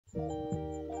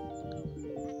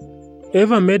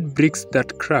Ever made bricks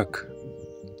that crack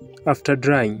after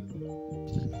drying?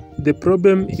 The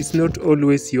problem is not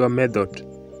always your method.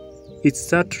 It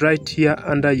starts right here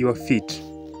under your feet,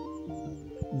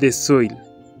 the soil.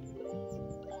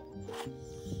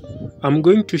 I'm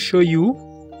going to show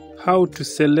you how to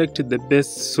select the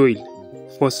best soil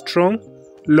for strong,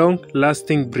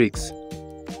 long-lasting bricks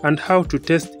and how to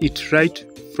test it right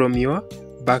from your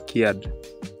backyard.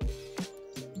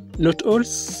 Not all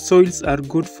soils are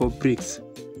good for bricks.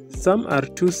 Some are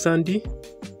too sandy,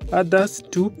 others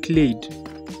too clayed,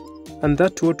 and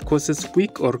that's what causes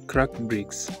weak or cracked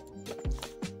bricks.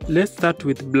 Let's start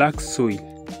with black soil.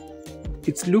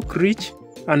 It looks rich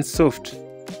and soft,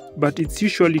 but it's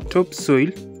usually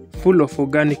topsoil full of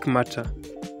organic matter.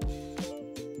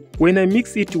 When I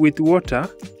mix it with water,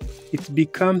 it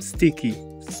becomes sticky,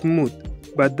 smooth,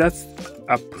 but that's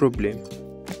a problem.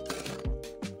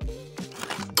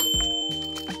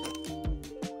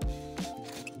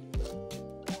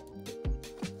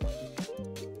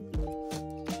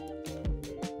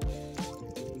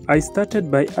 I started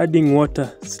by adding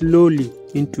water slowly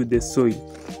into the soil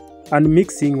and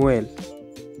mixing well.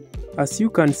 As you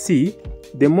can see,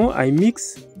 the more I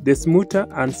mix, the smoother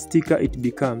and stickier it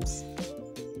becomes.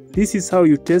 This is how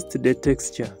you test the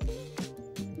texture.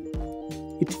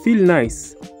 It feels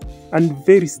nice and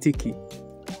very sticky,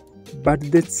 but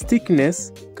the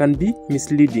stickiness can be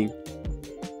misleading.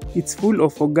 It's full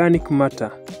of organic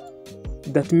matter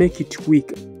that make it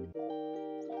weak.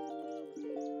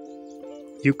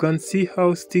 You can see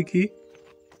how sticky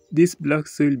this black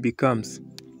soil becomes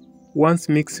once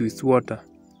mixed with water.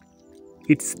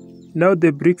 Now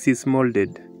the bricks is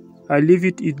molded. I leave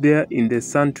it there in the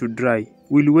sun to dry.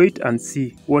 We'll wait and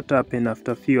see what happens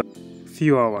after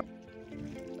few hours.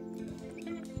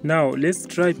 Now let's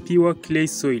try pure clay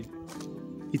soil.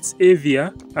 It's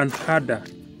heavier and harder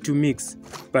to mix,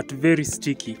 but very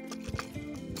sticky.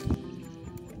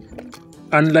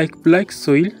 Unlike black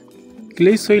soil,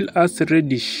 clay soil has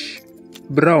reddish,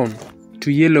 brown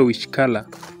to yellowish color,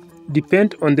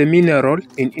 depend on the mineral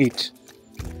in it.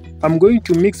 I'm going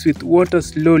to mix with water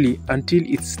slowly until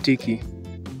it's sticky.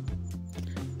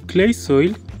 Clay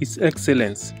soil is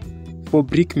excellent for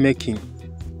brick making.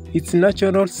 Its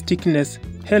natural stickiness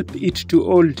helps it to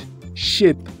hold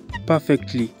shape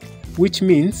perfectly, which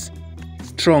means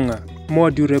stronger, more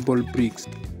durable bricks.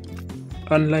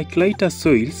 Unlike lighter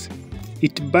soils,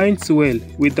 it binds well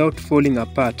without falling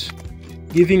apart,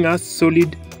 giving us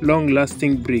solid,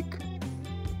 long-lasting brick.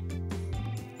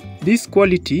 This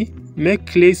quality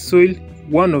makes clay soil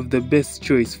one of the best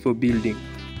choices for building.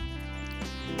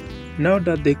 Now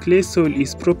that the clay soil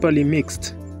is properly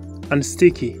mixed and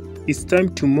sticky, it's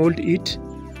time to mold it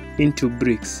into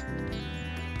bricks.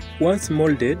 Once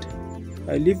molded,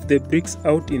 I leave the bricks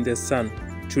out in the sun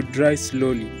to dry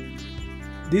slowly.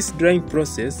 This drying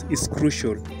process is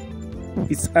crucial.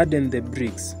 It's hardening the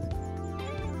bricks.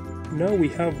 Now we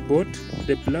have both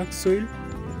the black soil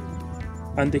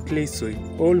and the clay soil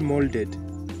all molded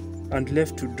and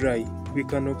left to dry. We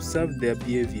can observe their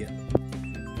behavior.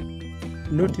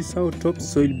 Notice how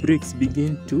topsoil bricks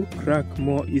begin to crack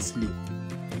more easily,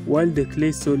 while the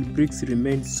clay soil bricks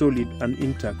remain solid and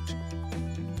intact.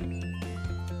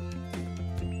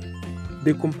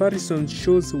 The comparison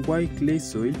shows why clay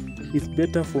soil is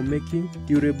better for making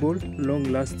durable,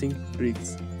 long-lasting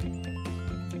bricks.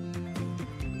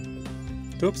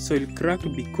 Topsoil cracks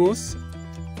because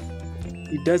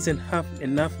it doesn't have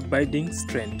enough binding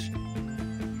strength,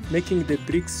 making the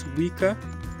bricks weaker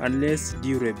and less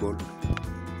durable.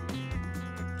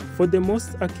 For the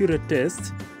most accurate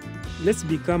test, let's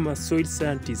become a soil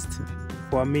scientist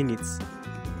for a minute.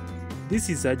 This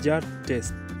is a jar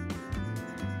test.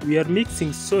 We are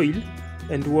mixing soil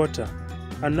and water,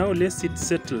 and now let it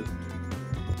settle.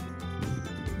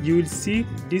 You will see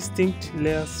distinct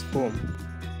layers form.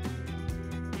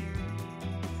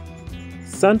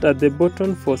 Sand at the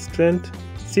bottom for strength,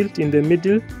 silt in the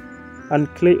middle, and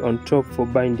clay on top for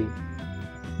binding.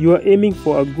 You are aiming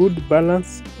for a good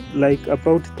balance, like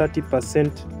about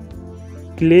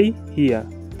 30% clay here.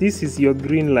 This is your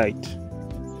green light.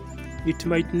 It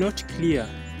might not clear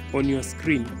on your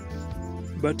screen,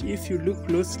 but if you look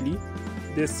closely,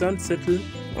 the sand settles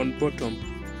on bottom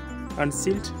and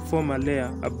silt form a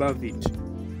layer above it.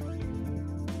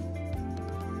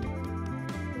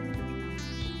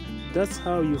 That's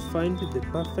how you find the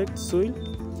perfect soil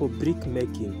for brick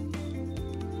making.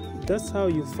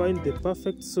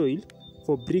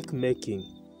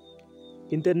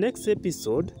 In the next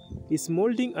episode is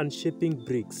molding and shaping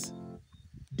bricks.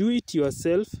 Do it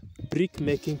yourself brick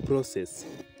making process.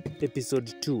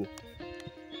 Episode 2.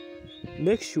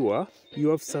 Make sure you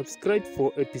have subscribed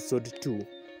for episode 2.